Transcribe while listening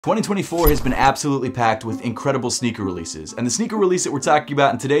2024 has been absolutely packed with incredible sneaker releases, and the sneaker release that we're talking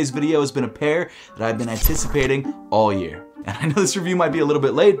about in today's video has been a pair that I've been anticipating all year. And I know this review might be a little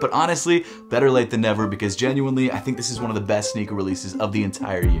bit late, but honestly, better late than never, because genuinely, I think this is one of the best sneaker releases of the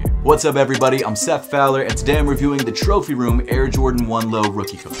entire year. What's up everybody, I'm Seth Fowler, and today I'm reviewing the Trophy Room Air Jordan 1 Low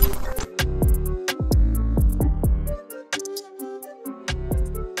Rookie Card.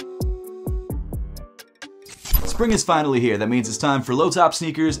 Spring is finally here. That means it's time for low top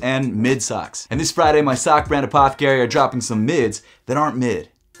sneakers and mid socks. And this Friday, my sock brand Apothecary are dropping some mids that aren't mid.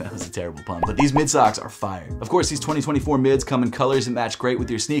 That was a terrible pun, but these mid socks are fire. Of course, these 2024 mids come in colors that match great with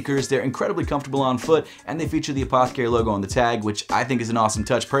your sneakers. They're incredibly comfortable on foot, and they feature the Apothecary logo on the tag, which I think is an awesome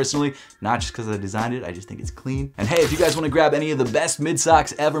touch personally. Not just because I designed it, I just think it's clean. And hey, if you guys want to grab any of the best mid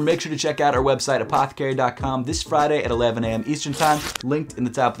socks ever, make sure to check out our website, apothecary.com, this Friday at 11 a.m. Eastern Time, linked in the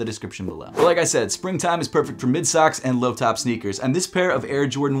top of the description below. But like I said, springtime is perfect for mid socks and low top sneakers, and this pair of Air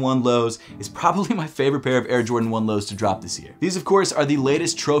Jordan 1 Lows is probably my favorite pair of Air Jordan 1 Lows to drop this year. These, of course, are the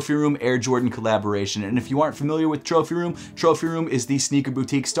latest Trophy Room Air Jordan collaboration, and if you aren't familiar with Trophy Room is the sneaker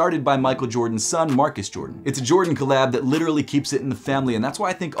boutique started by Michael Jordan's son, Marcus Jordan. It's a Jordan collab that literally keeps it in the family, and that's why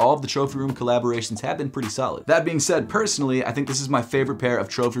I think all of the Trophy Room collaborations have been pretty solid. That being said, personally, I think this is my favorite pair of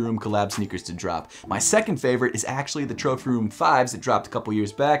Trophy Room collab sneakers to drop. My second favorite is actually the Trophy Room 5s that dropped a couple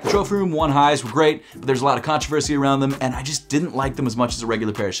years back. The Trophy Room 1 highs were great, but there's a lot of controversy around them, and I just didn't like them as much as a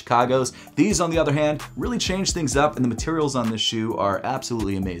regular pair of Chicago's. These, on the other hand, really changed things up, and the materials on this shoe are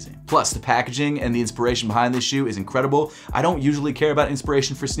absolutely amazing. Plus, the packaging and the inspiration behind this shoe is incredible. I don't usually care about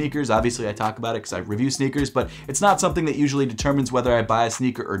inspiration for sneakers. Obviously, I talk about it because I review sneakers, but it's not something that usually determines whether I buy a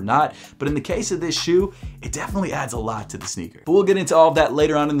sneaker or not. But in the case of this shoe, it definitely adds a lot to the sneaker. But we'll get into all of that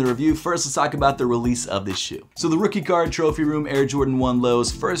later on in the review. First, let's talk about the release of this shoe. So the rookie card Trophy Room Air Jordan 1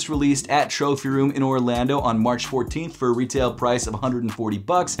 Lows first released at Trophy Room in Orlando on March 14th for a retail price of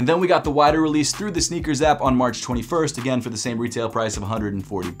 $140. And then we got the wider release through the sneakers app on March 21st, again for the same retail price of $140.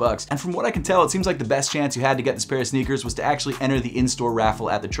 And from what I can tell, it seems like the best chance you had to get this pair of sneakers was to actually enter the in-store raffle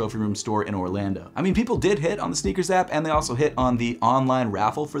at the Trophy Room store in Orlando. I mean, people did hit on the sneakers app, and they also hit on the online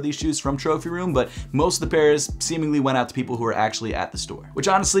raffle for these shoes from Trophy Room, but most of the pairs seemingly went out to people who were actually at the store, which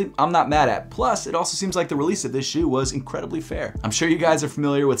honestly, I'm not mad at. Plus, it also seems like the release of this shoe was incredibly fair. I'm sure you guys are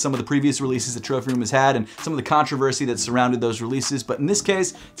familiar with some of the previous releases that Trophy Room has had and some of the controversy that surrounded those releases, but in this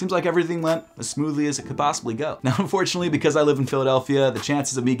case, it seems like everything went as smoothly as it could possibly go. Now, unfortunately, because I live in Philadelphia, the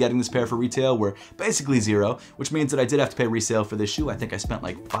chances of me getting this pair for retail were basically zero, which means that I did have to pay resale for this shoe. I think I spent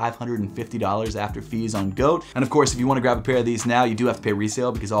like $550 after fees on GOAT. And of course, if you want to grab a pair of these now, you do have to pay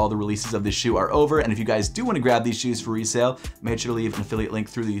resale because all the releases of this shoe are over. And if you guys do want to grab these shoes for resale, make sure to leave an affiliate link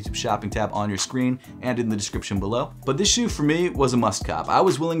through the YouTube shopping tab on your screen and in the description below. But this shoe for me was a must cop. I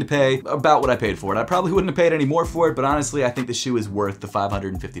was willing to pay about what I paid for it. I probably wouldn't have paid any more for it, but honestly, I think the shoe is worth the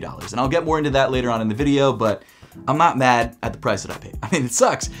 $550. And I'll get more into that later on in the video, but I'm not mad at the price that I paid. I mean, it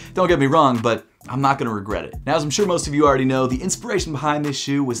sucks, don't get me wrong, but I'm not gonna regret it. Now, as I'm sure most of you already know, the inspiration behind this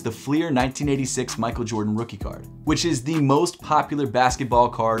shoe was the Fleer 1986 Michael Jordan rookie card, which is the most popular basketball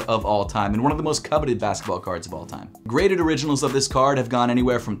card of all time and one of the most coveted basketball cards of all time. Graded originals of this card have gone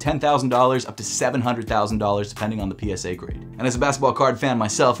anywhere from $10,000 up to $700,000 depending on the PSA grade. And as a basketball card fan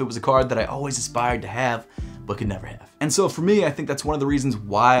myself, it was a card that I always aspired to have, but could never have. And so for me, I think that's one of the reasons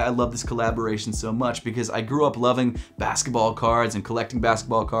why I love this collaboration so much, because I grew up loving basketball cards and collecting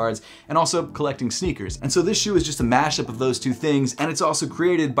basketball cards and also collecting sneakers. And so this shoe is just a mashup of those two things, and it's also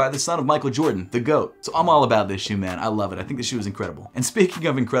created by the son of Michael Jordan, the GOAT. So I'm all about this shoe, man. I love it. I think this shoe is incredible. And speaking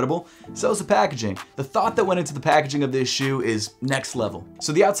of incredible, so is the packaging. The thought that went into the packaging of this shoe is next level.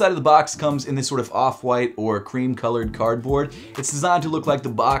 So the outside of the box comes in this sort of off-white or cream-colored cardboard. It's designed to look like the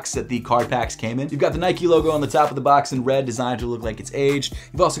box that the card packs came in. You've got the Nike logo on the top of the box in red, designed to look like it's aged.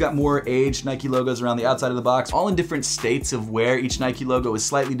 You've also got more aged Nike logos around the outside of the box, all in different states of wear. Each Nike logo is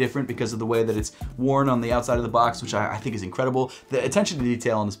slightly different because of the way that it's worn on the outside of the box, which I think is incredible. The attention to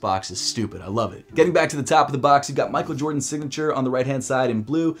detail on this box is stupid. I love it. Getting back to the top of the box, you've got Michael Jordan's signature on the right-hand side in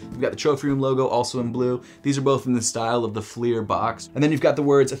blue. You've got the Trophy Room logo also in blue. These are both in the style of the Fleer box. And then you've got the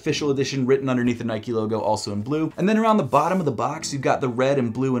words official edition written underneath the Nike logo also in blue. And then around the bottom of the box, you've got the red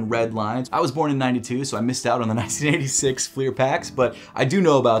and blue and red lines. I was born in '92, so I missed out on the 1986 Fleer packs, but I do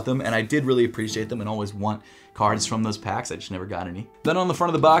know about them and I did really appreciate them and always want cards from those packs. I just never got any. Then on the front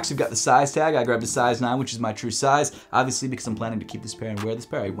of the box, you've got the size tag. I grabbed a size 9, which is my true size. Obviously, because I'm planning to keep this pair and wear this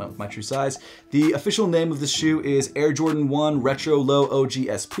pair, I went with my true size. The official name of this shoe is Air Jordan 1 Retro Low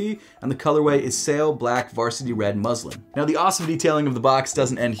OGSP, and the colorway is Sail Black Varsity Red Muslin. Now, the awesome detailing of the box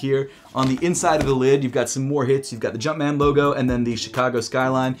doesn't end here. On the inside of the lid, you've got some more hits. You've got the Jumpman logo and then the Chicago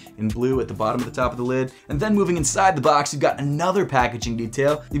skyline in blue at the bottom of the top of the lid. And then moving inside the box, you've got another packaging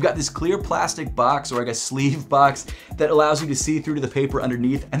detail. You've got this clear plastic box, or I guess sleeve box, that allows you to see through to the paper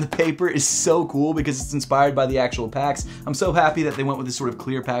underneath. And the paper is so cool because it's inspired by the actual packs. I'm so happy that they went with this sort of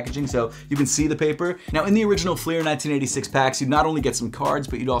clear packaging so you can see the paper. Now, in the original Fleer 1986 packs, you'd not only get some cards,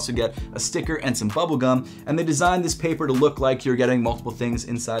 but you'd also get a sticker and some bubble gum. And they designed this paper to look like you're getting multiple things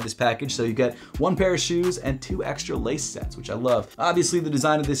inside this package. So you get 1 pair of shoes and 2 extra lace sets, which I love. Obviously, the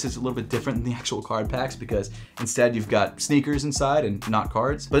design of this is a little bit different than the actual card packs because instead you've got sneakers inside and not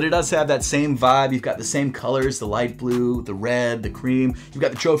cards. But it does have that same vibe. You've got the same colors, the light blue, the red, the cream. You've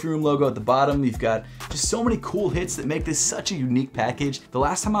got the trophy room logo at the bottom. You've got just so many cool hits that make this such a unique package. The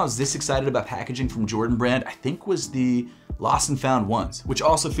last time I was this excited about packaging from Jordan Brand, I think was the Lost and Found ones, which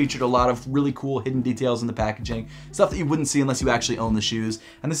also featured a lot of really cool hidden details in the packaging, stuff that you wouldn't see unless you actually own the shoes.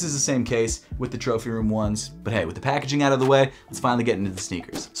 And this is the same case with the trophy room ones. But hey, with the packaging out of the way, let's finally get into the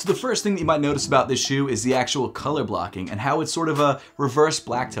sneakers. So the first thing that you might notice about this shoe is the actual color blocking and how it's sort of a reverse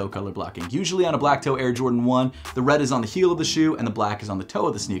black toe color blocking. Usually on a black toe Air Jordan 1, the red is on the heel of the shoe and the black is on the toe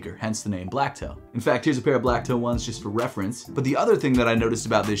of the sneaker, hence the name black toe. In fact, here's a pair of black toe ones just for reference. But the other thing that I noticed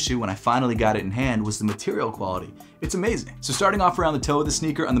about this shoe when I finally got it in hand was the material quality. It's amazing. So starting off around the toe of the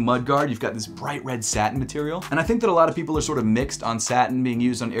sneaker on the mud guard, you've got this bright red satin material. And I think that a lot of people are sort of mixed on satin being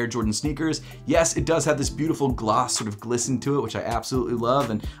used on Air Jordan sneakers. Yes, it does have this beautiful gloss sort of glisten to it, which I absolutely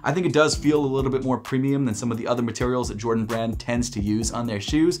love. And I think it does feel a little bit more premium than some of the other materials that Jordan Brand tends to use on their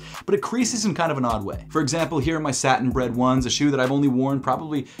shoes, but it creases in kind of an odd way. For example, here are my satin bred ones, a shoe that I've only worn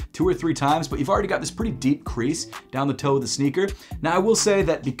probably 2 or 3 times, but you've already got this pretty deep crease down the toe of the sneaker. Now I will say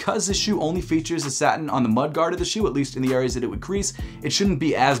that because this shoe only features the satin on the mud guard of the shoe, at least in the areas that it would crease, it shouldn't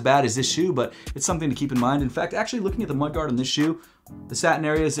be as bad as this shoe, but it's something to keep in mind. In fact, actually looking at the mud guard on this shoe, the satin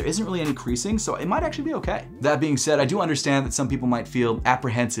areas, there isn't really any creasing, so it might actually be okay. That being said, I do understand that some people might feel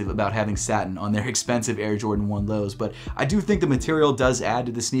apprehensive about having satin on their expensive Air Jordan 1 lows, but I do think the material does add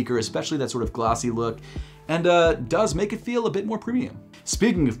to the sneaker, especially that sort of glossy look, and does make it feel a bit more premium.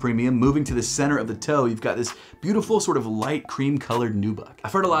 Speaking of premium, moving to the center of the toe, you've got this beautiful sort of light cream colored nubuck.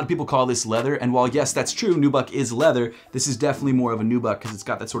 I've heard a lot of people call this leather, and while yes, that's true, nubuck is leather, this is definitely more of a nubuck because it's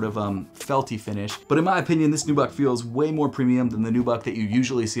got that sort of felty finish. But in my opinion, this nubuck feels way more premium than the nubuck that you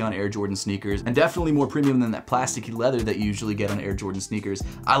usually see on Air Jordan sneakers, and definitely more premium than that plasticky leather that you usually get on Air Jordan sneakers.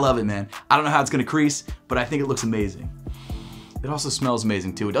 I love it, man. I don't know how it's gonna crease, but I think it looks amazing. It also smells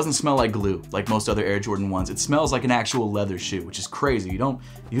amazing too. It doesn't smell like glue like most other Air Jordan 1s. It smells like an actual leather shoe, which is crazy. You don't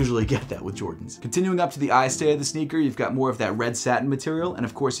usually get that with Jordans. Continuing up to the eye stay of the sneaker, you've got more of that red satin material, and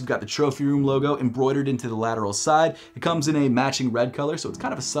of course you've got the trophy room logo embroidered into the lateral side. It comes in a matching red color, so it's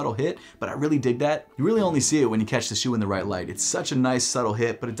kind of a subtle hit, but I really dig that. You really only see it when you catch the shoe in the right light. It's such a nice subtle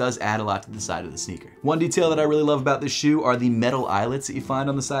hit, but it does add a lot to the side of the sneaker. One detail that I really love about this shoe are the metal eyelets that you find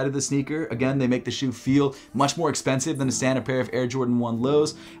on the side of the sneaker. Again, they make the shoe feel much more expensive than a standard pair of Air Jordan 1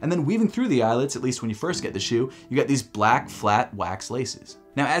 lows. And then weaving through the eyelets, at least when you first get the shoe, you get these black flat wax laces.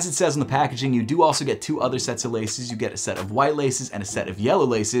 Now, as it says on the packaging, you do also get 2 other sets of laces. You get a set of white laces and a set of yellow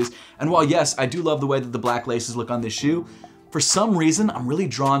laces. And while yes, I do love the way that the black laces look on this shoe, for some reason, I'm really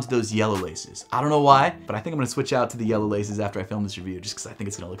drawn to those yellow laces. I don't know why, but I think I'm gonna switch out to the yellow laces after I film this review, just because I think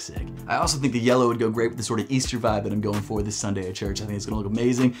it's gonna look sick. I also think the yellow would go great with the sort of Easter vibe that I'm going for this Sunday at church. I think it's gonna look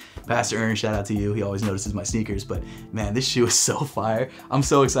amazing. Pastor Ern, shout out to you. He always notices my sneakers, but man, this shoe is so fire. I'm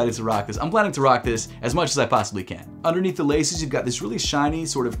so excited to rock this. I'm planning to rock this as much as I possibly can. Underneath the laces, you've got this really shiny,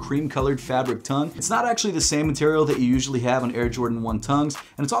 sort of cream-colored fabric tongue. It's not actually the same material that you usually have on Air Jordan 1 tongues,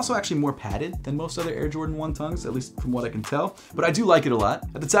 and it's also actually more padded than most other Air Jordan 1 tongues, at least from what I can tell. But I do like it a lot.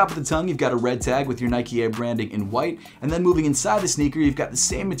 At the top of the tongue, you've got a red tag with your Nike Air branding in white, and then moving inside the sneaker, you've got the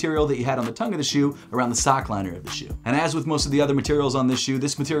same material that you had on the tongue of the shoe around the sock liner of the shoe. And as with most of the other materials on this shoe,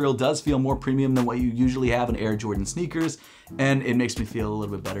 this material does feel more premium than what you usually have in Air Jordan sneakers, and it makes me feel a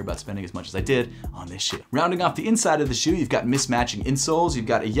little bit better about spending as much as I did on this shoe. Rounding off the inside of the shoe, you've got mismatching insoles. You've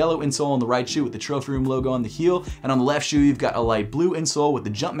got a yellow insole on the right shoe with the trophy room logo on the heel, and on the left shoe, you've got a light blue insole with the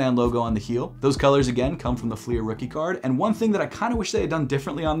Jumpman logo on the heel. Those colors, again, come from the Fleer rookie card, and one thing that I kind of wish they had done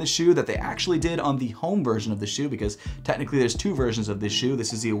differently on this shoe that they actually did on the home version of the shoe, because technically there's 2 versions of this shoe.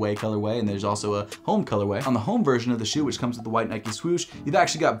 This is the away colorway, and there's also a home colorway. On the home version of the shoe, which comes with the white Nike swoosh, you've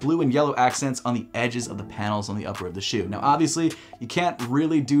actually got blue and yellow accents on the edges of the panels on the upper of the shoe. Now, Obviously, you can't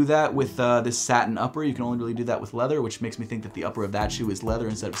really do that with this satin upper. You can only really do that with leather, which makes me think that the upper of that shoe is leather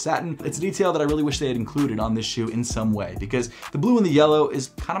instead of satin. It's a detail that I really wish they had included on this shoe in some way, because the blue and the yellow is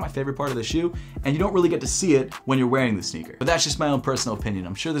kind of my favorite part of the shoe, and you don't really get to see it when you're wearing the sneaker. But that's just my own personal opinion.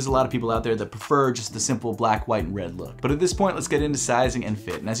 I'm sure there's a lot of people out there that prefer just the simple black, white, and red look. But at this point, let's get into sizing and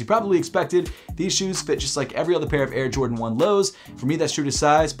fit. And as you probably expected, these shoes fit just like every other pair of Air Jordan 1 lows. For me, that's true to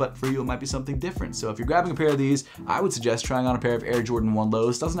size, but for you, it might be something different. So if you're grabbing a pair of these, I would suggest trying on a pair of Air Jordan 1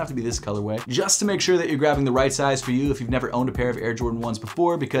 lows. Doesn't have to be this colorway, just to make sure that you're grabbing the right size for you if you've never owned a pair of Air Jordan 1s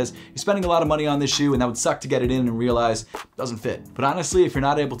before, because you're spending a lot of money on this shoe and that would suck to get it in and realize it doesn't fit. But honestly, if you're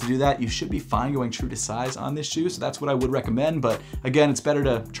not able to do that, you should be fine going true to size on this shoe. So that's what I would recommend. But again, it's better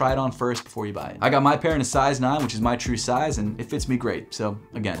to try it on first before you buy it. I got my pair in a size 9, which is my true size, and it fits me great. So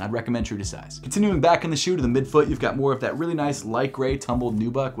again, I'd recommend true to size. Continuing back in the shoe to the midfoot, you've got more of that really nice light gray tumbled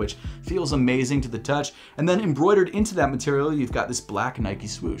nubuck, which feels amazing to the touch. And then embroidered into that material, you've got this black Nike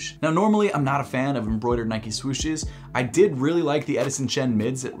swoosh. Now, normally I'm not a fan of embroidered Nike swooshes. I did really like the Edison Chen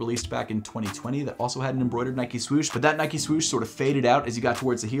mids that released back in 2020 that also had an embroidered Nike swoosh, but that Nike swoosh sort of faded out as you got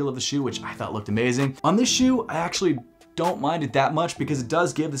towards the heel of the shoe, which I thought looked amazing. On this shoe, I actually don't mind it that much because it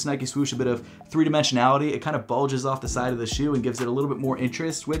does give this Nike swoosh a bit of three-dimensionality. It kind of bulges off the side of the shoe and gives it a little bit more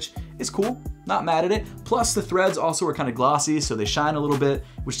interest, which is cool. Not mad at it. Plus the threads also are kind of glossy, so they shine a little bit,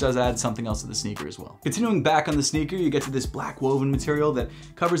 which does add something else to the sneaker as well. Continuing back on the sneaker, you get to this black woven material that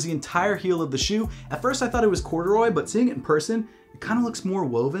covers the entire heel of the shoe. At first I thought it was corduroy, but seeing it in person, it kind of looks more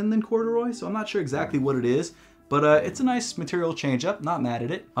woven than corduroy, so I'm not sure exactly what it is. But it's a nice material change up, not mad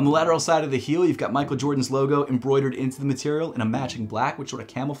at it. On the lateral side of the heel, you've got Michael Jordan's logo embroidered into the material in a matching black, which sort of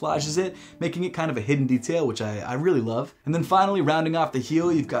camouflages it, making it kind of a hidden detail, which I really love. And then finally, rounding off the heel,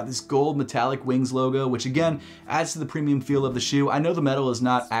 you've got this gold metallic wings logo, which again, adds to the premium feel of the shoe. I know the metal is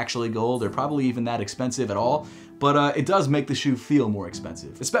not actually gold, or probably even that expensive at all, but it does make the shoe feel more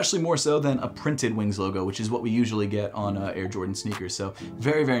expensive, especially more so than a printed wings logo, which is what we usually get on Air Jordan sneakers. So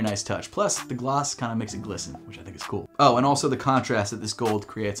very, very nice touch. Plus the gloss kind of makes it glisten, which I think is cool. Oh, and also the contrast that this gold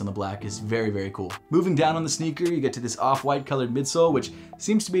creates on the black is very, very cool. Moving down on the sneaker, you get to this off-white colored midsole, which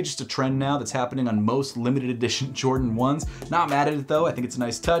seems to be just a trend now that's happening on most limited edition Jordan 1s. Not mad at it though, I think it's a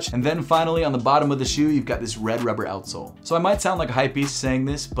nice touch. And then finally on the bottom of the shoe, you've got this red rubber outsole. So I might sound like a hypebeast saying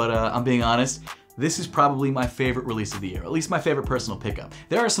this, but I'm being honest. This is probably my favorite release of the year, at least my favorite personal pickup.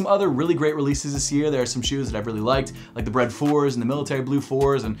 There are some other really great releases this year. There are some shoes that I've really liked, like the Bread 4s and the Military Blue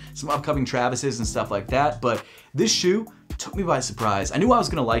 4s and some upcoming Travises and stuff like that, but this shoe took me by surprise. I knew I was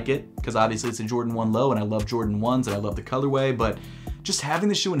gonna like it, because obviously it's a Jordan 1 low and I love Jordan 1s and I love the colorway, but just having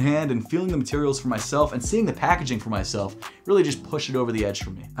the shoe in hand and feeling the materials for myself and seeing the packaging for myself really just pushed it over the edge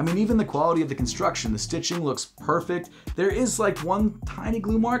for me. I mean, even the quality of the construction, the stitching looks perfect. There is like one tiny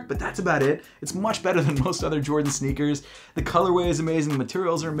glue mark, but that's about it. It's much better than most other Jordan sneakers. The colorway is amazing, the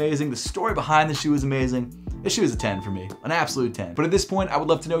materials are amazing, the story behind the shoe is amazing. This shoe is a 10 for me, an absolute 10. But at this point, I would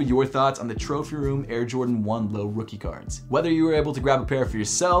love to know your thoughts on the Trophy Room Air Jordan 1 Low rookie cards. Whether you were able to grab a pair for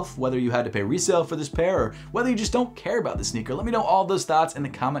yourself, whether you had to pay resale for this pair, or whether you just don't care about the sneaker, let me know all those thoughts in the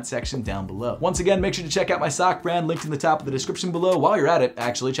comment section down below. Once again, make sure to check out my sock brand linked in the top of the description below. While you're at it,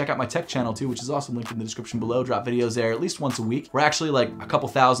 actually, check out my tech channel too, which is also linked in the description below. Drop videos there at least once a week. We're actually like a couple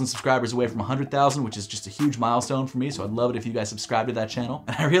thousand subscribers away from 100,000, which is just a huge milestone for me, so I'd love it if you guys subscribe to that channel.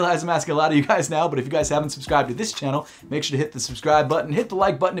 And I realize I'm asking a lot of you guys now, but if you guys haven't subscribed to this channel, make sure to hit the subscribe button, hit the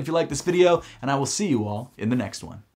like button if you like this video, and I will see you all in the next one.